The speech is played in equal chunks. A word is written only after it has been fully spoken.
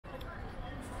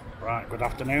Right, good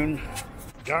afternoon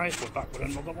guys, we're back with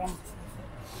another one.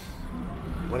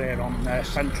 We're here on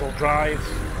Central Drive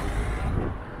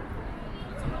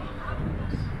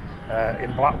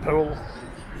in Blackpool.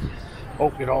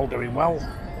 Hope you're all doing well,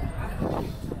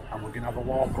 and we're going to have a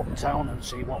walk uptown and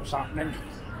see what's happening.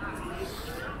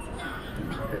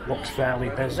 It looks fairly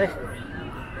busy.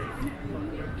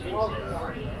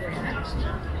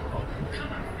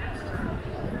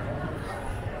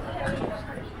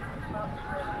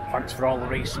 Thanks for all the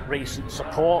recent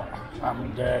support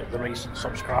and the recent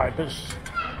subscribers.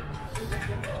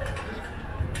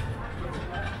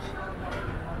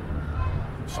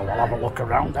 So I'll have a look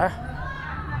around there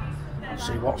and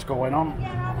see what's going on.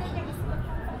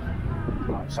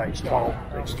 I'd say it's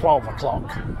 12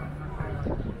 o'clock,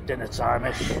 dinner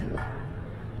time-ish.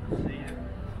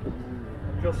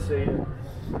 Just see it.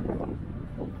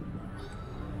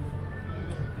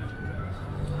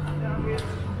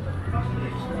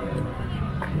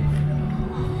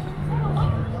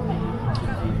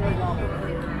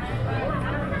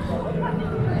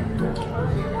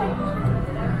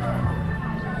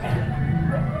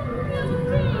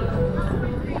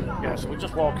 Yeah, so we're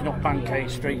just walking up Pancake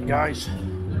Street, guys.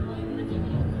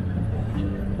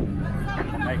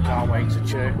 We'll make our way to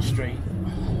Church Street.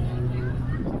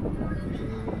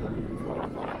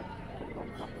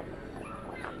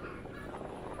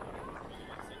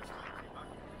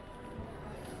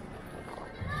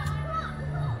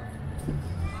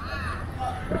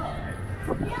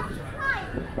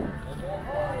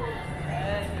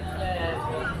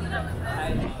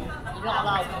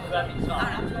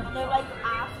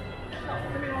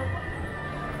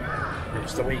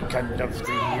 It's the weekend of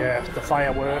the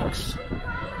fireworks, so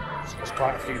there's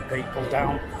quite a few people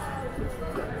down.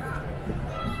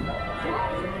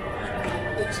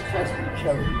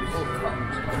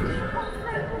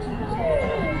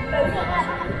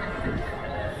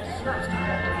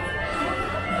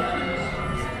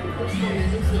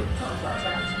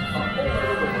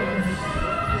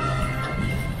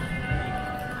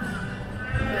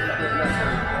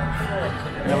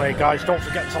 Anyway guys, don't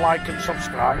forget to like and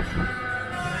subscribe.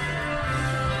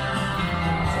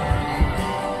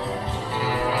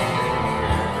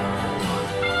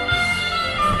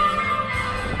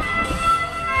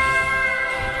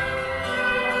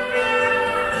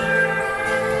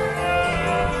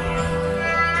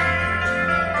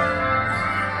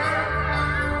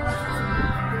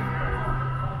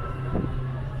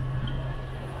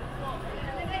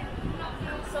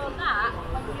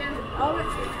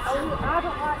 I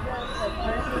don't like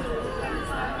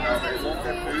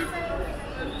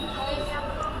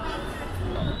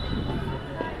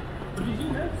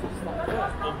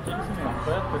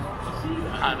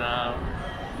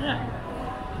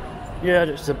Yeah,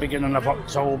 it's the beginning of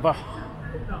October,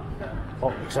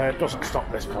 but it doesn't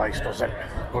stop this place, does it?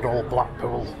 Good old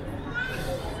Blackpool.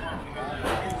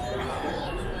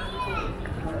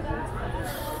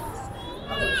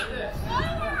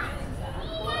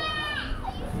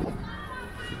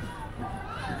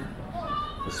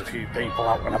 There's a few people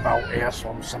out and about here, so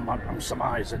I'm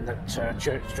surmising that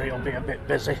Church Street will be a bit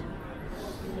busy.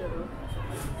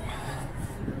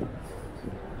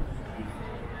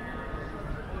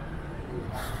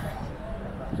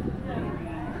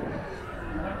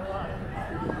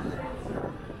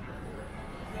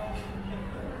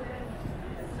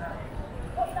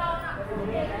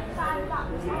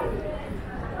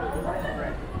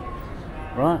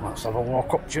 Right, let's have a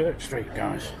walk up Church Street,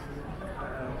 guys.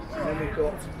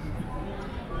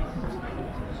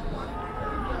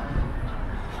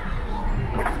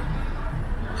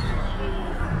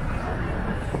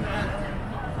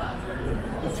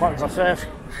 Looks like there's a fair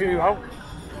few out.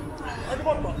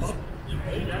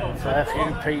 Fair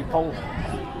few people.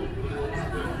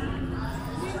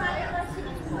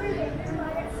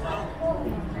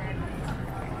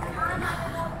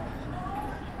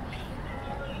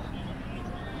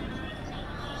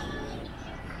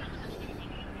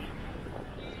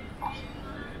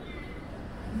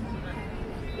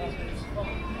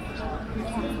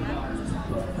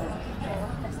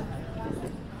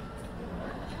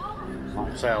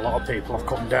 Like I say, a lot of people have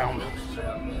come down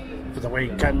for the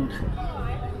weekend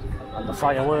and the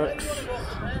fireworks.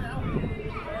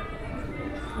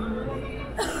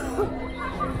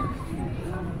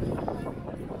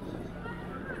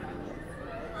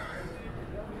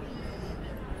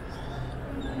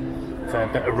 Fair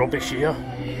bit of rubbish here.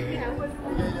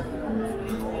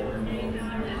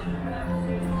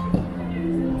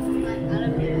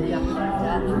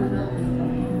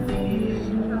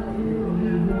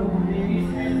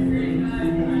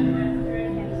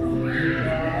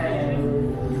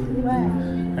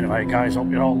 Anyway guys, hope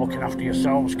you're all looking after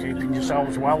yourselves, keeping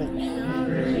yourselves well.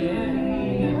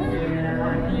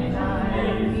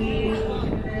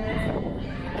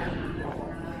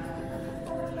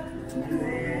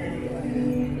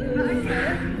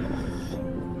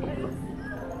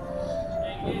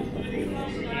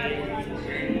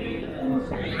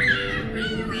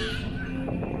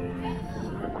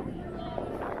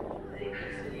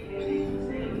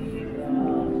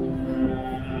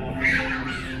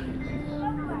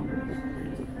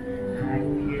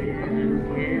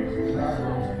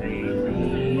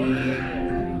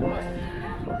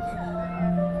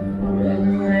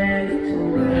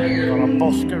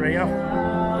 Oscar here.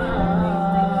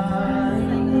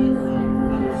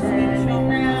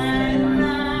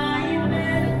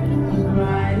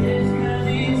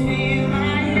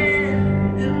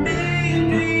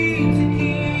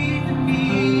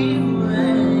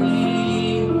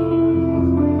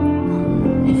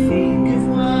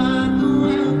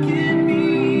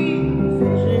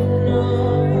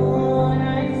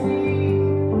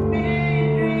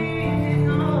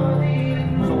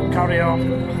 So carry on.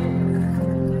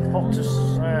 Up to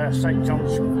St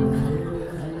John's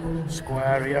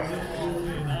Square here.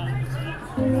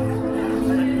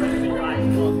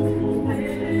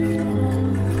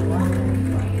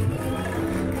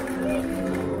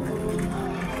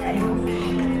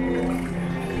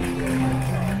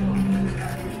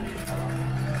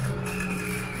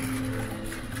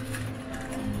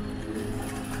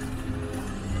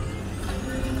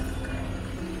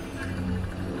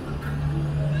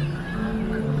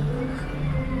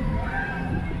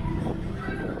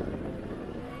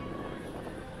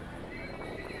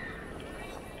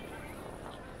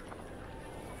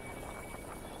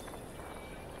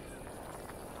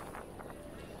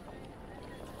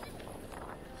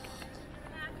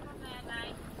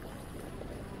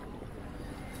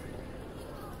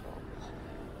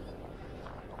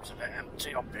 It's a bit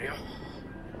empty up here.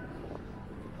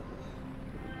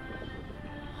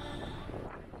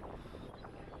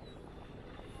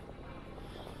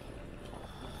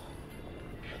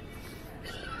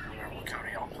 We'll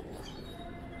carry on.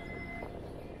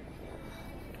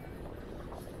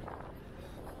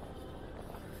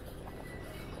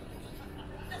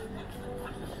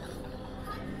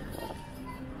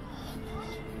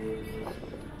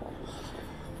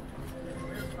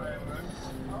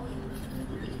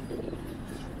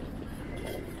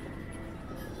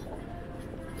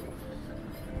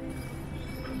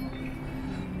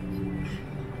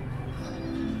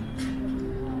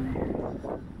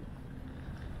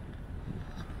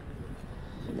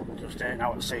 Just here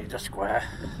now at Cedar Square.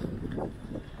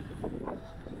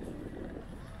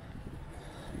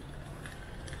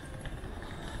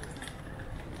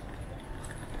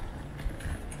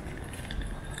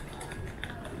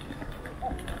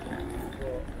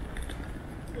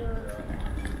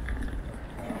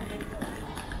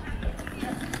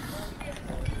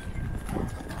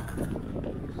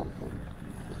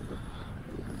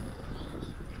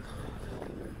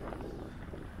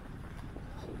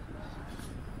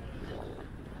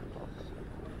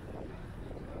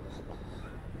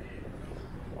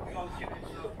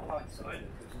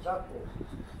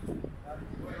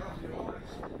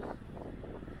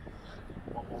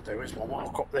 What we'll do is we'll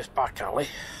walk up this back alley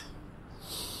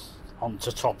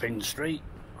onto Topping Street.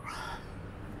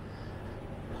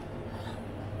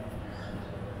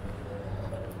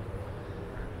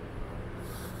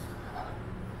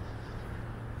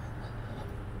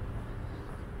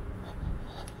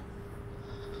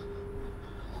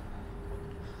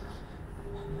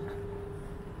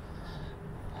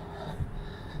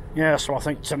 Yeah, so I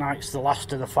think tonight's the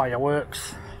last of the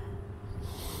fireworks.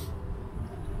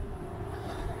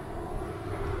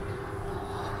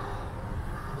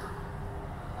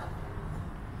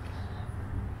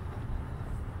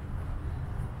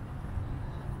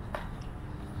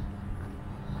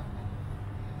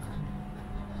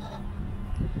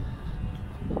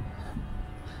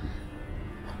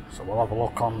 So we'll have a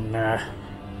look on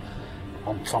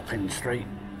Topping Street.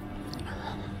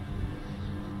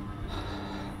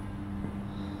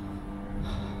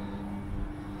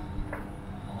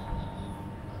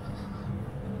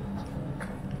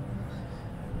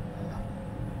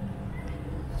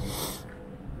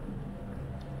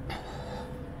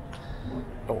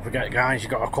 Don't forget guys,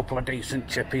 you've got a couple of decent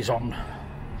chippies on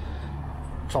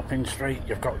Topping Street.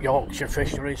 You've got Yorkshire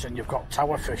Fisheries and you've got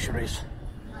Tower Fisheries.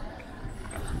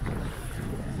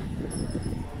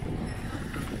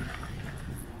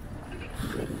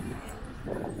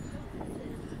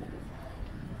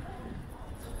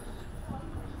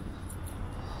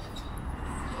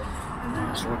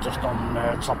 So we're just on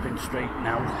Topping Street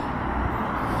now.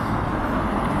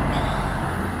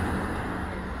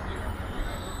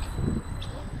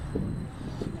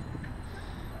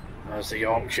 There's the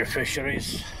Yorkshire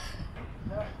Fisheries.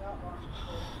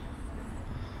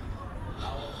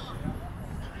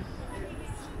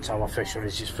 Tower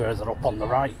Fisheries is further up on the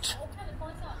right.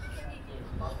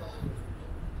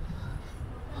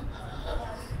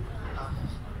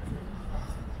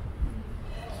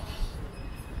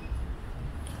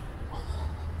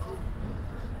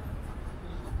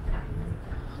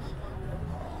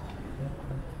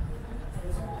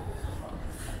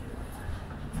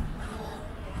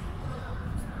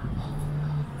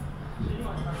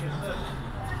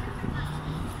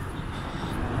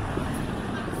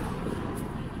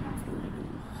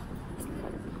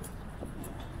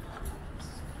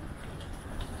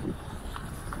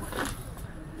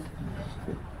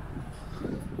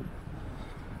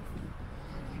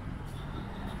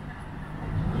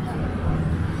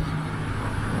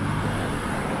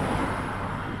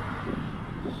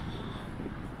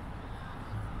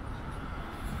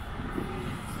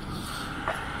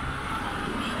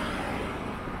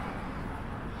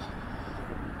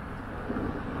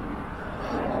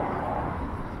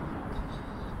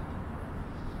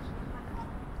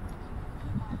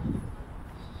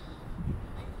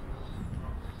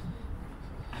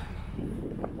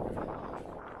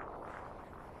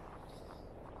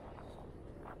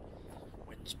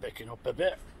 Wind's picking up a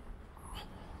bit.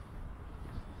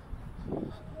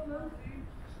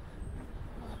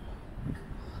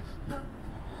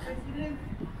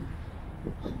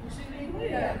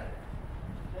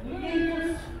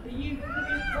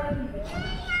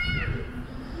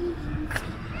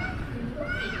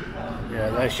 Yeah,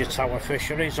 there's your Tower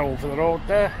Fisheries over the road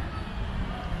there.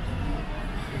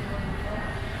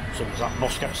 As soon as that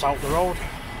bus gets out the road.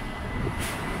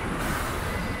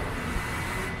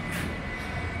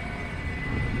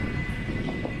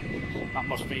 That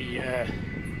must be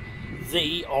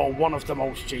the or one of the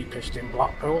most cheapest in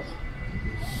Blackpool.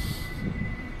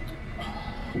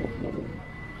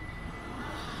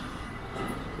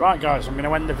 Right guys, I'm going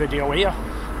to end the video here.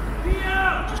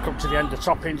 Just come to the end of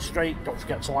Topping Street. Don't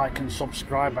forget to like and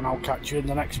subscribe, and I'll catch you in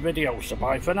the next video. So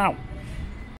bye for now.